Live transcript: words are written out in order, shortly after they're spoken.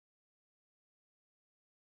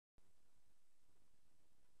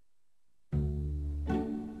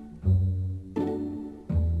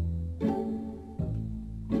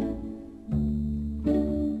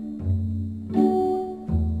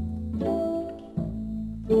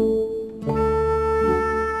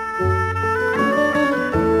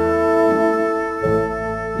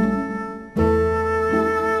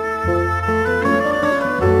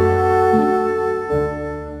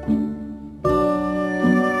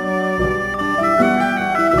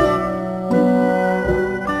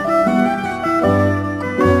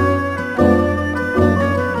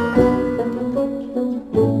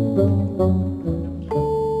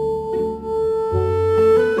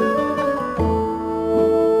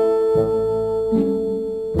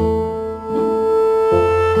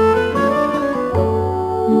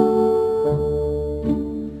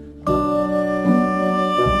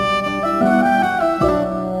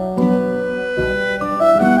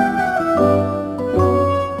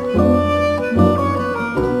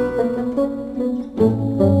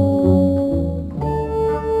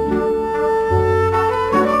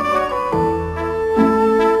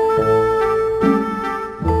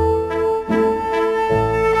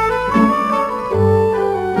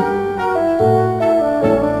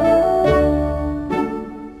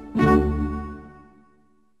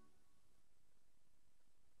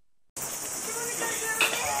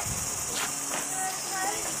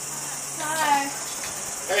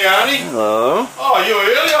Hey, Arnie. Hello. Oh, you were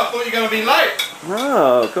early? I thought you were going to be late.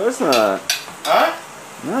 No, of course not. Huh?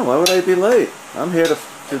 No, why would I be late? I'm here to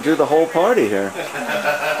do the whole party here.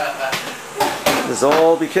 It's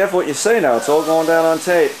all, be careful what you say now. It's all going down on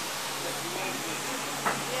tape.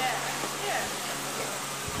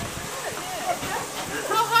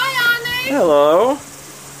 Oh, hi, Arnie. Hello.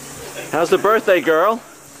 How's the birthday girl?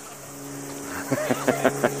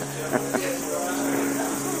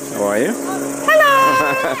 How are you? Hello.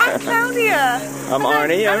 I'm Claudia. I'm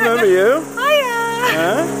Arnie. I remember you. Hiya.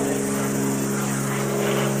 Huh?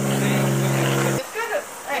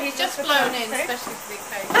 He's just flown in, especially for the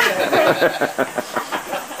occasion.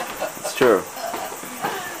 It's true.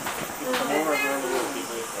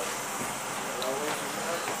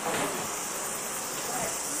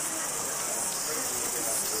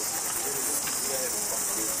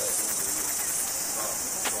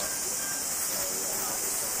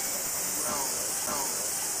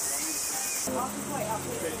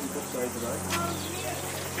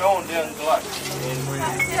 Go on down below.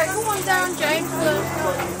 Yeah, go on down, James.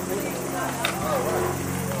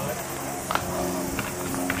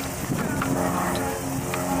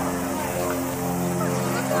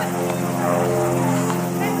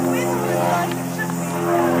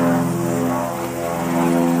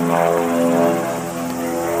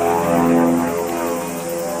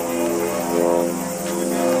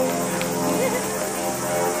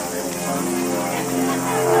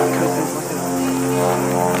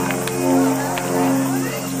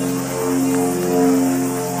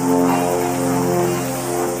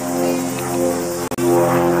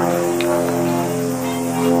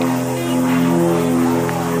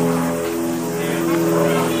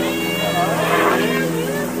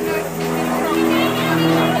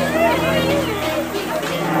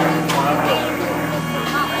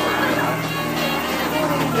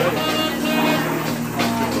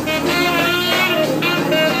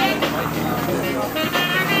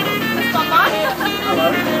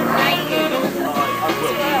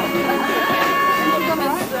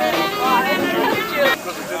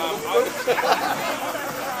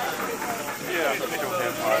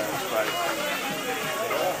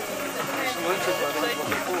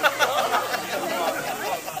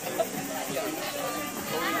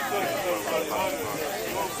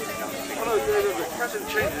 The present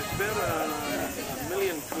change is about a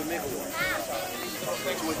million per megawatt.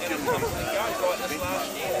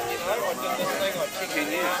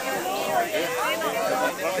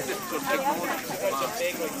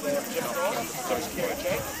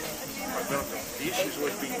 The issue's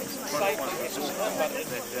always been trying to find a resource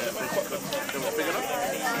that was big enough.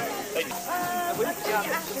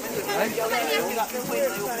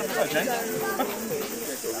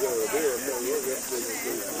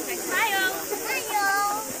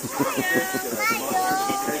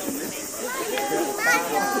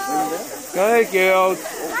 Go ahead, girls.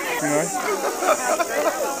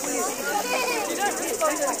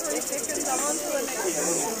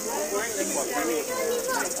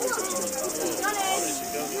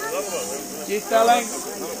 Yes, darling.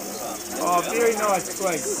 Oh, very nice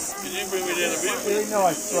swing. Did you bring me down a bit? Very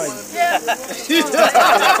nice swing. Yeah. So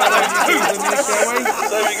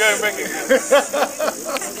we go back again.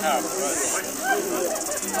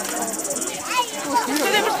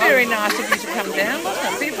 Well, that was very nice of you to come down,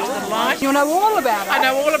 wasn't it? People delighted. You know all about it. I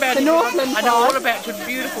know all about The it. Northland I know all Pride. about your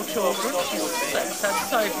beautiful children.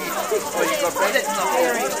 So beautiful.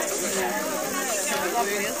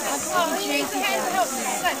 She's an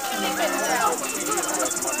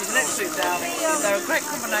absolute darling. They're a great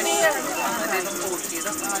combination of and all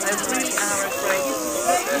together. They really are a great. You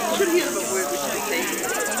should hear them at work, which is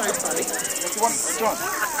so funny.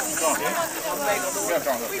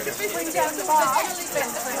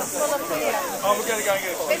 Oh, we're going to go and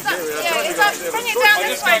get a Bring it down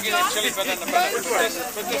this way, John. chili but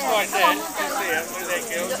just like that. Just there, with that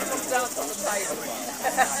girl.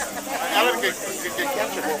 Alan could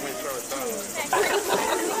capture what we throw it down.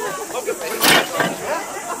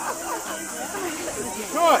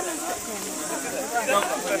 Right.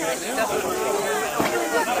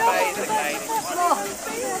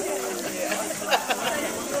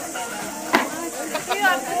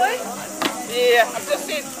 Yeah, I'm just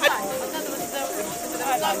saying.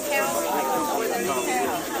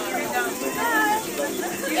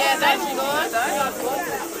 Yeah, that's good.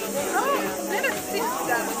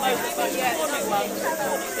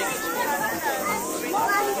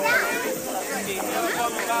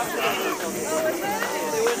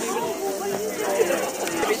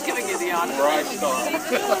 He's giving you the honor. Right style.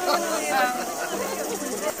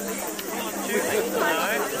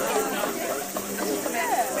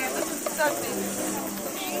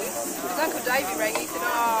 Uncle Davey rang, he said,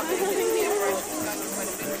 oh, the operation was going to quite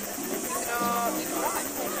a bit. He said, oh, it's right.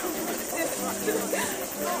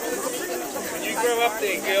 When you grow up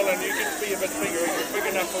there, girl, and you get to be a bit bigger, and you're big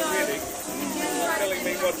enough already, telling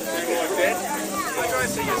me what to do like that. I go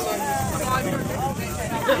see your son.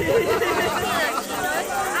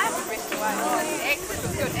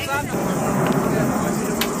 Excellent, good.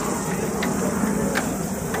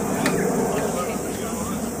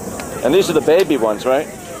 And these are the baby ones, right?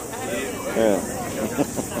 Yeah.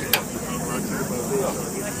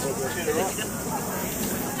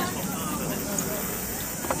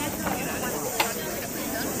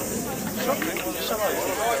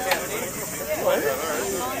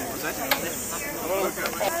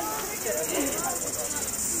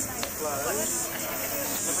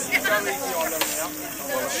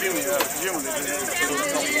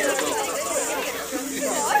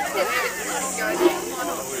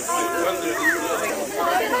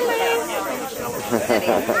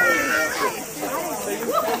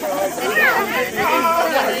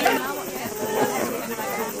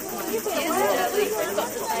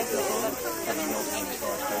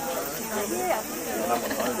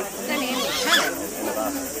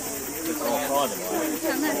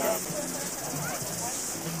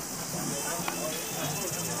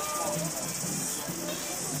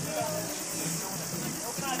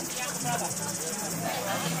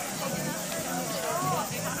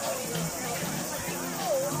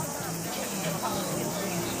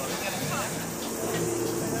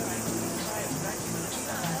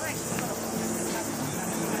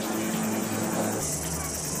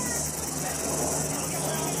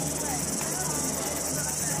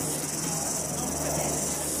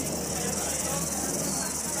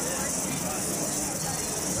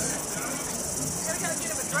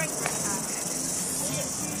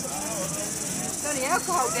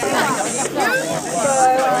 Alcohol down.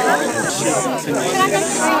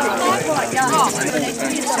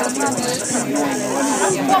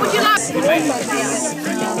 What would you like?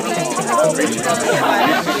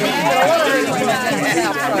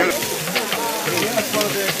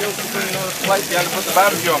 Put the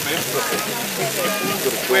barbecue up here.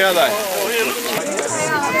 Where are they?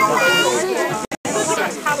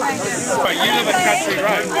 You live at Country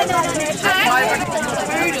Road.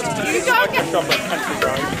 You don't get Shop at Country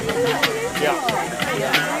Road. Yeah.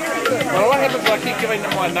 Well, what happens is I keep giving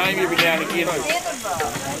them my name every now and again.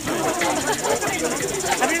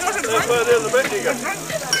 Have you looked at this further in the bed, you go?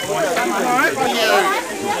 Alright.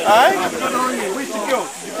 Hey? Where's the girl?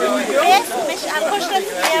 Yes, I pushed it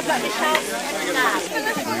there, but Michelle's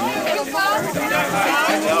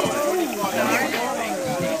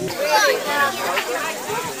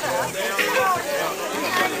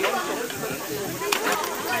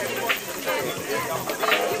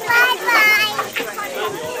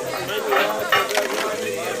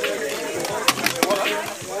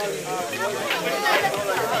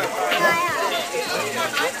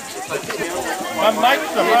My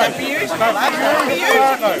mates are right.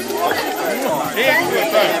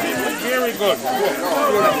 Very good.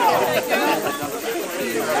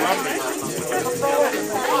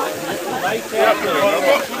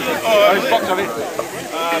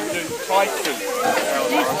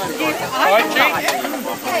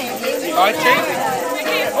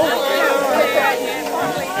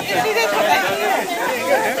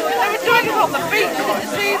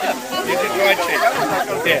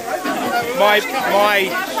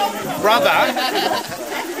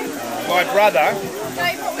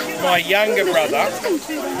 My younger brother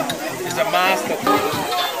is a master.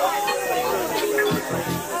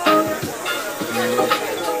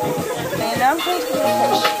 And I'm taking the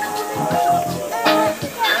fish.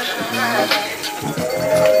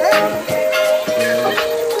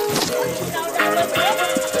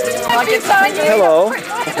 Hello.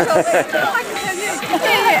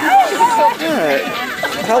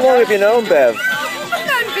 How long have you known Bev? I've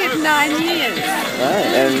known Bev 9 years. Right.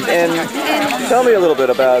 And tell me a little bit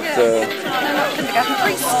about... Kindergarten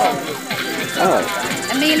preschool. Oh.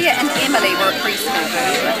 Amelia and Emily were at preschool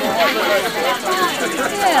together.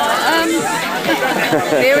 Yeah,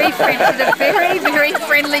 very friendly, a very, very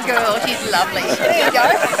friendly girl. She's lovely. There you go.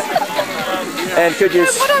 And could you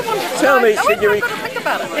tell me, did you... think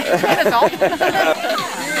about it.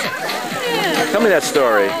 Tell me that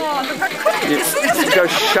story. Oh, look, I couldn't. You go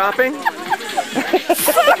shopping?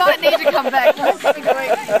 I might need to come back once a week.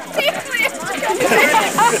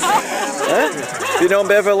 Huh? You known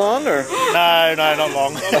Bev for long, or? No, not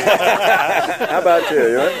long. How about you?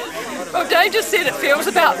 You right? Well, Dave just said it feels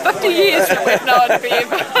about 50 years that we've known Bev.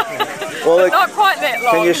 Well, Not quite that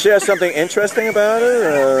long. can you share something interesting about it?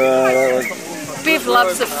 Or, Bev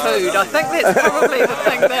loves the food. I think that's probably the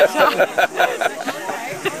thing that...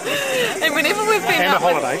 and whenever we've been And out a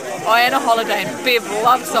holiday. and a holiday. And Bev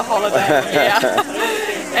loves a holiday, yeah.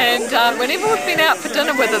 And whenever we've been out for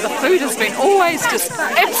dinner with her, the food has been always just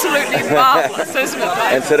absolutely marvellous, isn't it,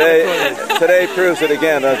 babe? And today proves it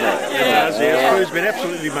again, doesn't it? Yeah, the food's been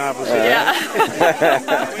absolutely marvellous. Yeah.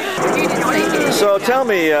 So tell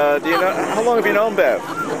me, do you know how long have you known Bev?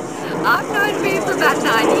 I've known Bev for about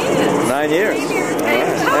 9 years. 9 years.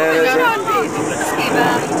 And is it-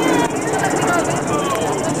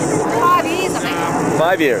 5 years, I think.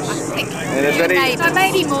 5 years. And is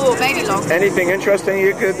Maybe more, maybe longer. anything interesting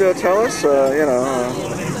you could tell us? You know,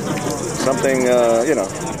 something, you know,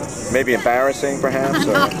 maybe embarrassing perhaps?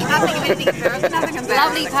 Or... Nothing embarrassing.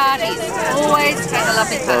 Lovely parties. Always had a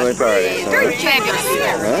lovely party. Lovely parties, Very fabulous.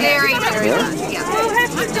 Very, very Yeah? nice. Yeah.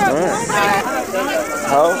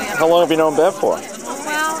 All right. How long have you known Bev for? Well,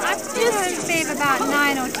 I've just been about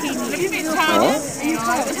 9 or 10 years. Huh? And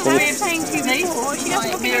I was saying to you before, she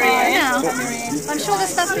doesn't look very old now. I'm sure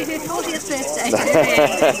this must be her 40th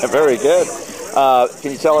birthday. Very good.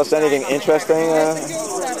 Can you tell us anything interesting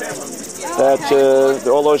that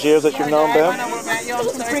all those years that you've known Bev?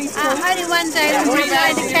 Only one day we were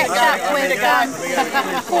trying to catch up with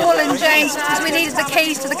Paul and James because we needed the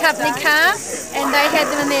keys to the company car and they had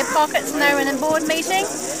them in their pockets and they were in a board meeting.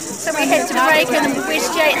 So we had to break in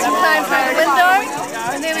West Yates and climb through the window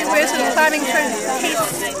and then we were sort of climbing through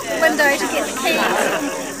the window to get the keys.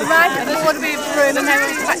 Arrived at the board room and they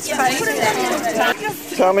were quite supposed to.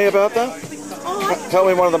 Tell me about that. Tell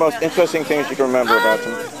me one of the most interesting things you can remember about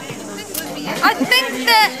them. I think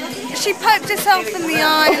that she poked herself in the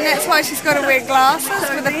eye and that's why she's got to wear glasses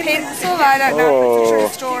with a pencil. I don't know if it's a true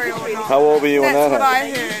story or not. How old were you when that That's what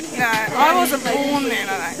happened? I heard. No, I wasn't born then,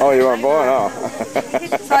 I don't. Oh, you weren't born? Oh.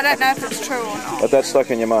 So I don't know if it's true or not. But that stuck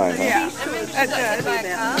in your mind, huh? Yeah, it did.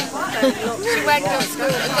 She wagged off school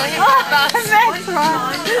and got hit by a bus. That's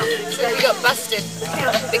right. So we got busted.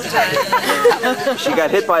 Big time. She got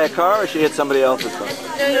hit by a car or she hit somebody else's car?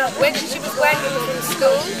 No, when she was wagging from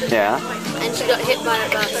school Yeah. and she got hit by a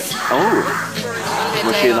bus. Oh.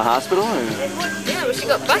 Was she in the hospital? Or? Yeah, well, she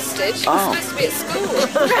got busted. She was supposed to be at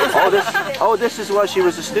school. This is why she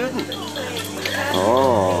was a student.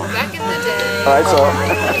 Oh. Back in the day. All right, so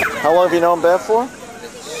how long have you known Bev for?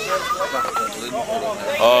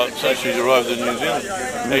 Since she arrived in New Zealand.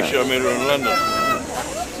 Actually, I met her in London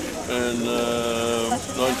in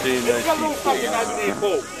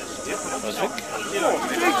 1984, I think.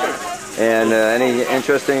 And any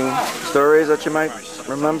interesting stories that you might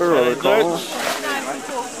remember or recall?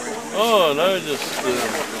 Oh, no, just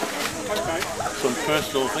some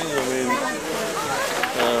personal things. I mean,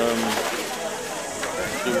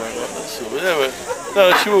 she won't like this. Yeah, but,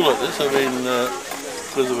 no, she will like this. I mean,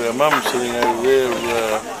 because of our mum sitting over there,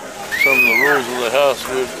 some of the rules of the house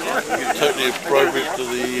were totally appropriate to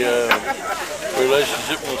the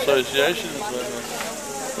relationship and associations.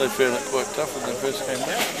 They found it quite tough when they first came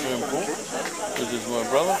back from Paul, which is my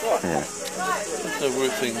brother. Yeah. They've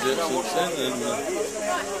worked things out since then and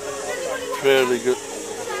proudly got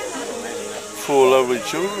 4 lovely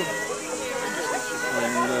children.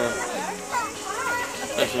 And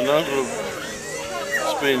as an uncle,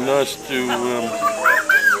 it's been nice to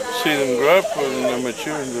see them grow up and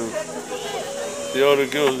mature into the older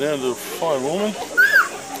girls now to a fine woman.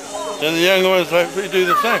 And the younger ones hopefully do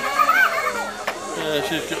the same.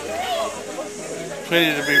 She's got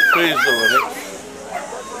plenty to be pleased of, I think.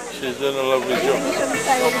 She's done a lovely job.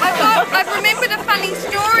 I've remembered a funny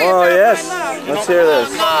story Oh, about yes. my mum. Let's hear this.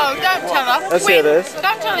 No, don't tell her. Let's hear this.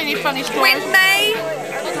 Don't tell any funny stories. When May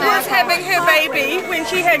was having her baby, when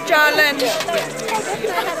she had Jarlin,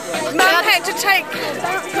 Mum had to take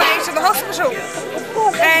May to the hospital.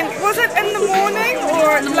 And was it in the morning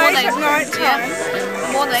or late at night time?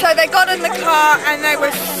 So they got in the car and they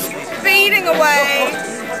were speeding away,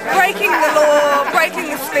 breaking the law, breaking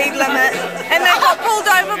the speed limit, and they got pulled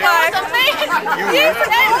over by... Yes,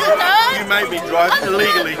 it was. You made me drive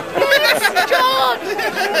illegally. John!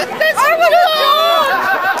 I was John!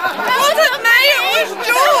 Wasn't me, it was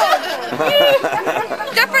John!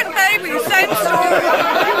 Different baby, same story.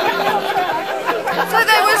 So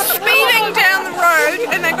they were speeding down the road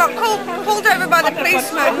and they got pulled over by the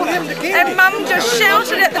policeman and Mum just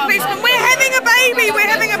shouted at the policeman, "We're having a baby, we're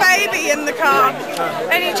having a baby," in the car.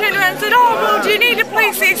 And he turned around and said, "Oh, well, do you need a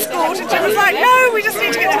police escort?" And she was like, "No, we just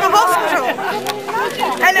need to get to the hospital."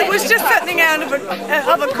 And it was just something out of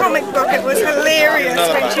a comic book. It was hilarious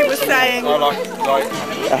when she was saying.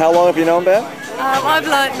 How long have you known Bev? I've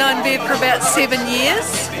known Bev for about 7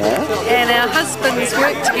 years. and our husbands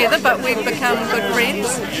work together, but we've become good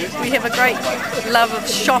friends. We have a great love of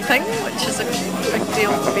shopping, which is a big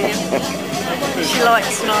deal for Bev. She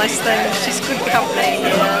likes nice things. She's good company.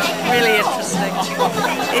 Really interesting.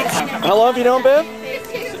 Excellent. How long have you known Bev?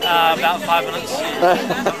 About 5 minutes.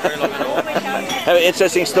 Not very long at all. Have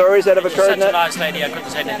interesting stories that have occurred? She's such a nice lady, I couldn't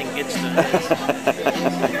say anything against her.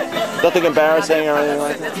 Nothing embarrassing or anything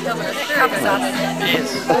like that? Yes.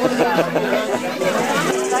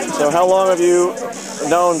 So how long have you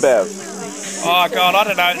known Bev? Oh God, I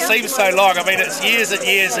don't know, it seems so long. I mean, it's years and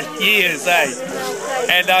years and years, eh?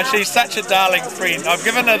 And she's such a darling friend. I've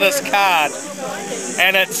given her this card,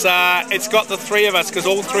 and it's got the three of us, because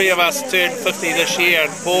all three of us turned 50 this year,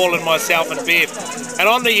 and Paul and myself and Bev. And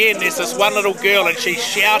on the end there's this one little girl, and she's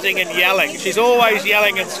shouting and yelling. She's always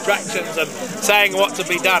yelling instructions and saying what to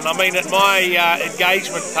be done. I mean, at my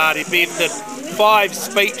engagement party, Bev did 5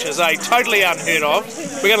 speeches, totally unheard of.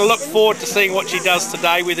 We're going to look forward to seeing what she does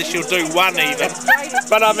today, whether she'll do one even.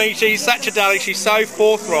 But I mean, she's such a darling. She's so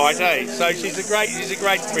forthright, eh? So she's a great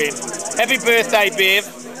friend. Happy birthday, Bev.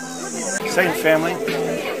 Same family.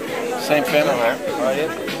 Same family. Oh yeah.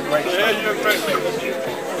 Great. Yeah, you're great.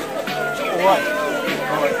 All right.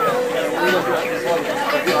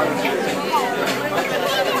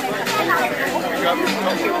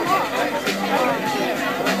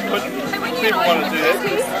 People want to do that.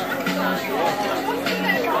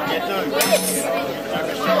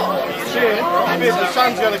 Yeah, the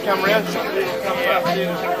sun's going to come round. Yeah,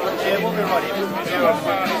 we'll be right here.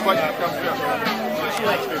 Just wait till it comes round. She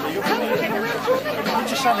likes me. Get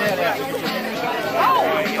your sun out.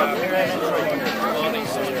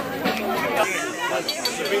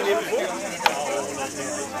 Been there before?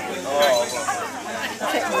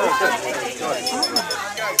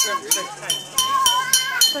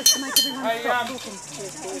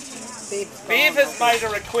 Bev has made a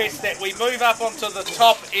request that we move up onto the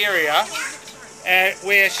top area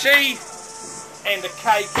where she and a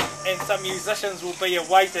cake and some musicians will be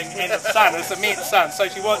awaiting, and the sun, it's immense sun, so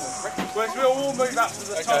we'll all move up to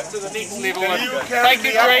the top, to the next level. Take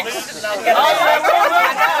your drinks.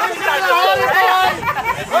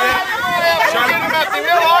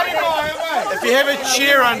 If you have a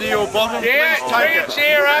chair under your bottom, yeah, please take bring a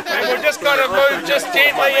chair up, and we're just going to move just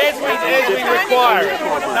gently as we require.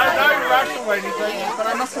 No rush or anything. But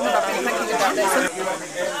I must admit I've been thinking about that.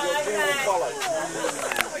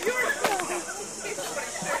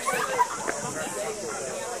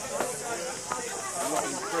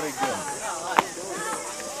 Pretty good.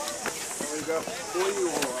 There we go.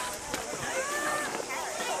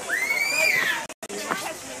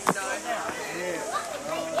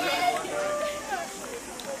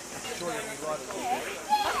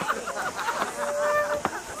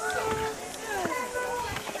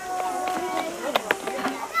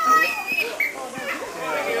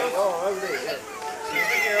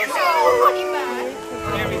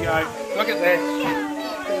 There we go. Look at that.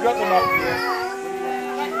 We've got them up here.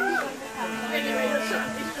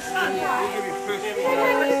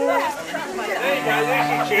 There you go, there's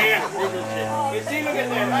your chair. See, look at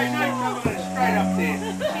that. Hey, no coming straight up there.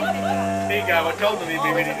 There you go, I told them he'd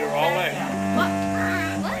be ready to roll, eh?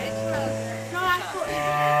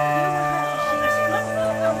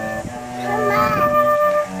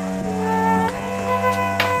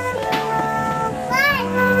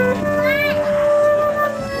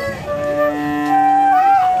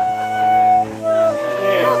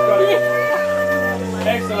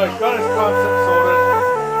 Excellent, got his concept sorted.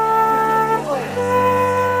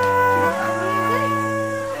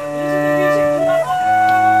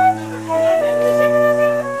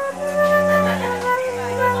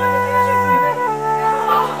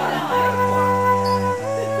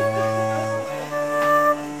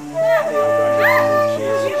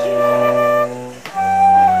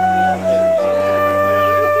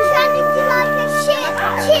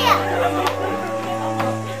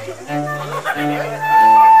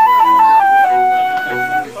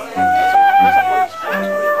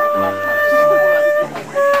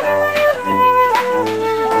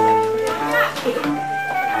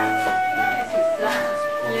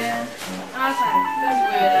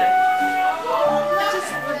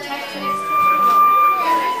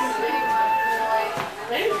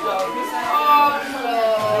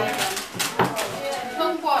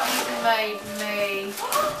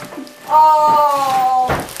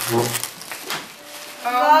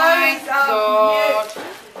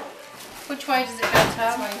 Which way does it go,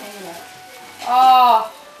 Tom?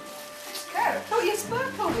 Oh! I thought your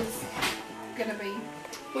sparkle was going to be...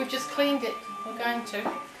 We've just cleaned it. We're going to.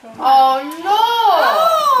 Oh,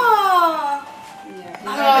 Lord!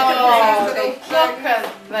 Oh, look at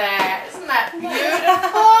that. Isn't that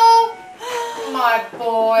beautiful? My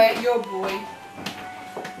boy. Your boy.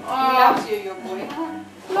 Oh, He loves you, your boy.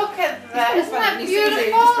 look at that. Isn't that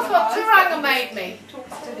beautiful? That's what Turanga made me.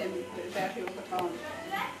 Talks to him about you all the time.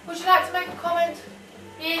 Would you like to make a comment?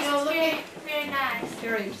 Yes, Oh, it's very nice.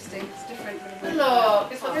 Very interesting. It's different.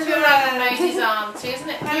 Look, it's what Turanga made his auntie, isn't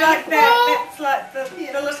it beautiful? I like that. That's like the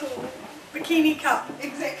little bikini cup.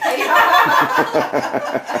 Exactly. Isn't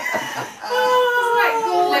that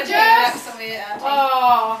gorgeous?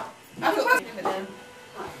 Oh, I thought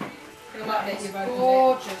he'll like that you voted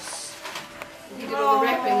gorgeous. He did all the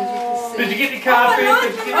wrapping, as you can see. Did you get the card, Bev?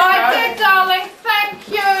 Did you get the I card? did, darling. Thank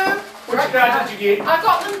you. Which card did you get? I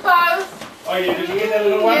got them both. Oh yeah, did you get that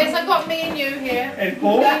little one? Yes, I got me and you here. And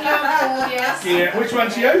Paul? Me and you and Paul, yes. Yeah, which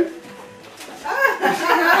one's you?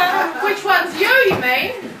 Which one's you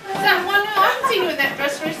mean? Is that one? I haven't seen you in that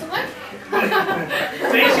dress recently.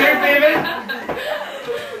 There's you, Bevan.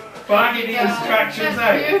 Barking the instructions, That's eh?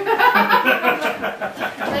 beautiful.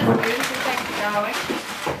 That's beautiful, thank you, darling.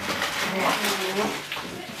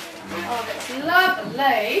 Oh, that's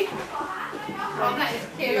lovely. Oh, that is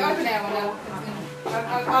cute. Open our one.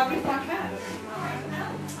 I'll bring my card.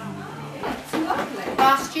 It's lovely.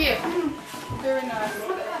 Last year. Very nice.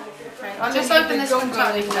 I'll just open this one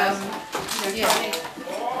totally first. Yeah.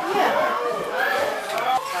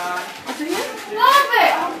 Love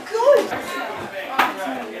it! Oh, good.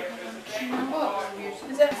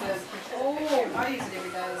 Is that Oh, I use it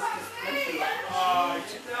every day.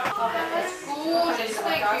 That's gorgeous.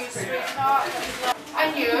 Thank you, sweetheart.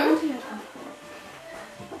 And you?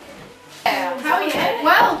 How are you?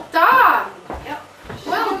 Well done. Yep.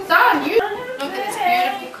 Well done. You look at this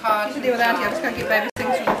beautiful card. You should deal with Auntie. I'm just going to get baby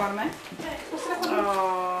things from the bottom, eh?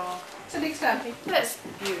 Oh, So next Auntie. that's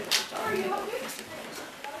beautiful, darling.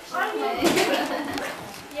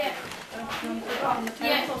 Yeah.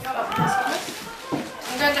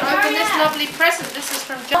 I'm going to open this lovely present. This is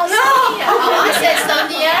from John. Oh, no! I said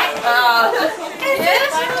Sonia.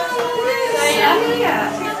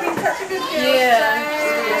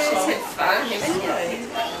 She's had fun, haven't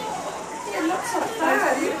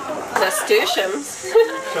you? Nasturtiums.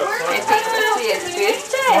 Happy 50th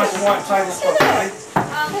birthday. Nice white tablecloth, eh?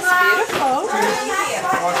 That's beautiful.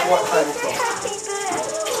 Nice white tablecloth.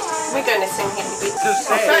 We're going to sing happy birthday. Just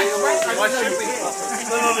say, why should we?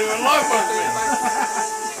 They're not even like one.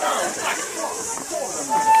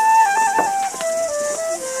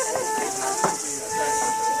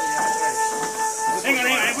 Hang on,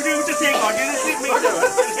 we'll just hang on. Just let me do it.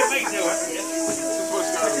 Just let me do it.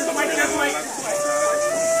 Just wait, just wait.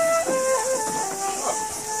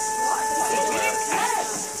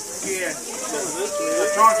 Yeah.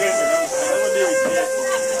 Try and get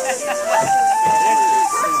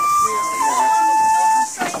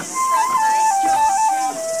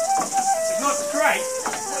it's not straight.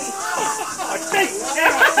 I think.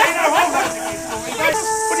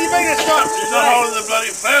 What do you mean it's not? She's not holding the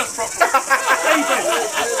bloody fans properly.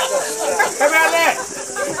 How about that?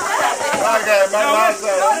 Okay, mate, last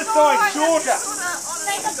This side's shorter.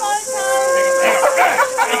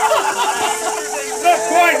 It's not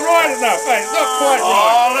quite right enough, mate. It's not quite right. Oh,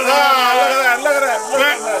 look at that, look at that, look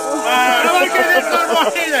at that. I want to get this one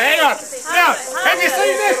right either. Hang on. Now, have you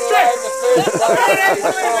seen this trick? Look at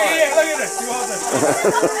this. You want this?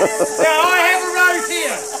 Now, I have a rose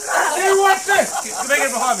here. Who wants this? Make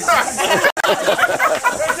it behind me.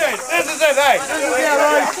 This is it, hey. This is our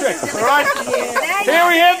rose trick, all right? Here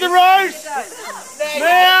we have the rose.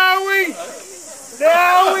 Now we go.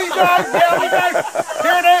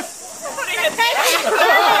 Here it is. Oh,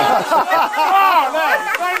 no,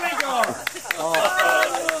 it's totally gone.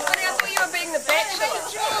 I thought you were being the bachelor.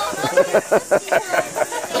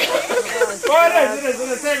 Oh, it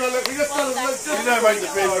is. Hang on, look, we just got to look. You don't make the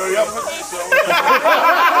bed very often.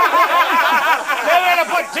 They're going to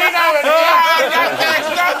put Tino in here.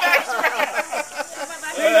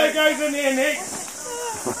 Tino goes in there next.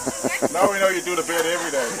 Now we know you do the bed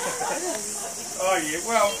every day. Oh, yeah,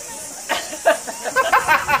 well.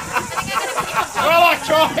 Well, I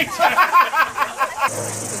tried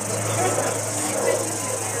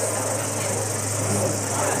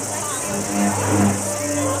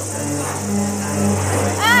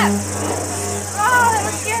Oh, that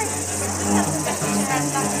was scary.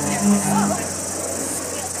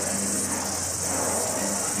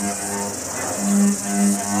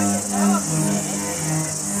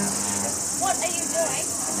 What are you doing?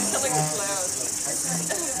 Killing the flowers.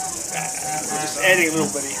 Just adding a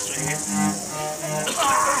little bit extra here.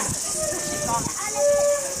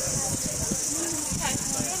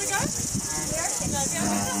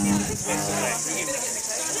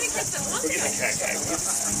 We've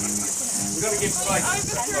got to give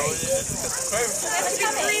places.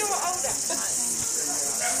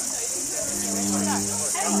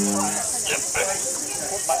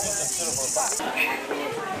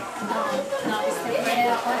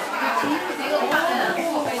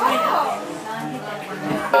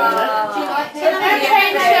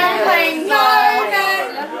 Champagne. No.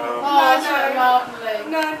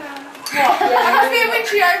 I feel when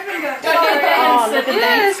she opened it.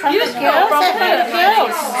 Yes, girls.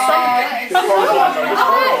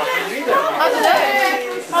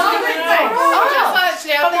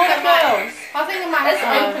 I think I might have to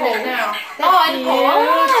open it now.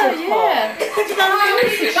 Yeah. No,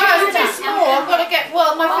 it's too small. I've got to get.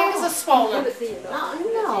 Well, my fingers are swollen.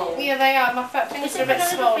 No. Yeah, they are. My fingers are a bit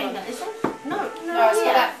swollen. No, No, it's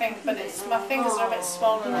for that finger, but it's my fingers are a bit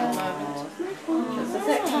swollen at the moment.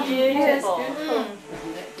 beautiful.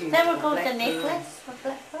 They were called the necklace for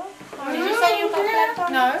black pearl. Did you say you got black pearl?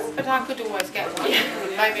 No, but I could always get one.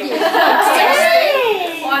 Maybe.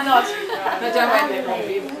 Why not? No, don't make me wrong.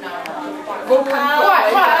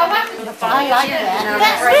 I like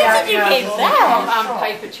that. Where did you get that?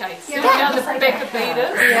 Paper chase. Down the back of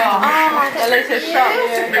beaters. Oh, A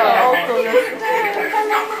little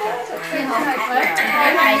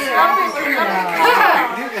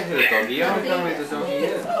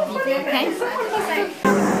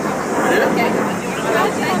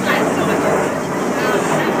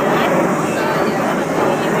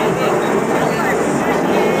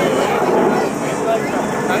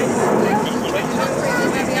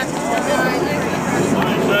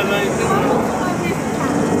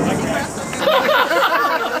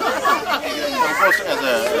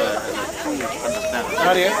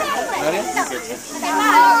Nadia?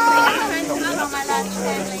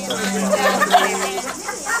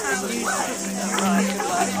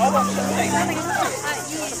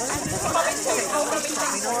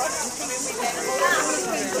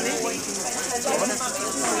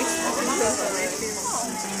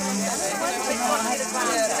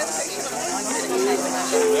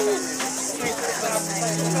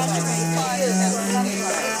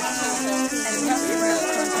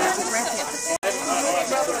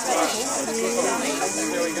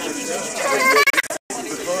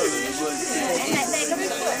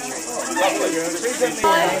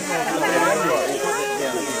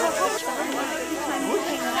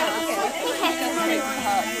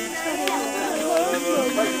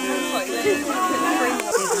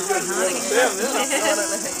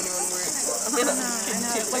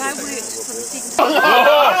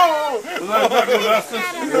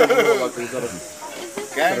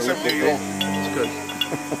 Gangs of New York. It's good.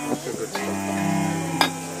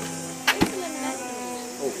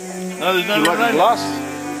 No, there's no You like the glass?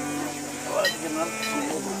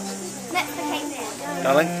 That's the cake there.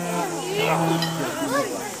 Darling?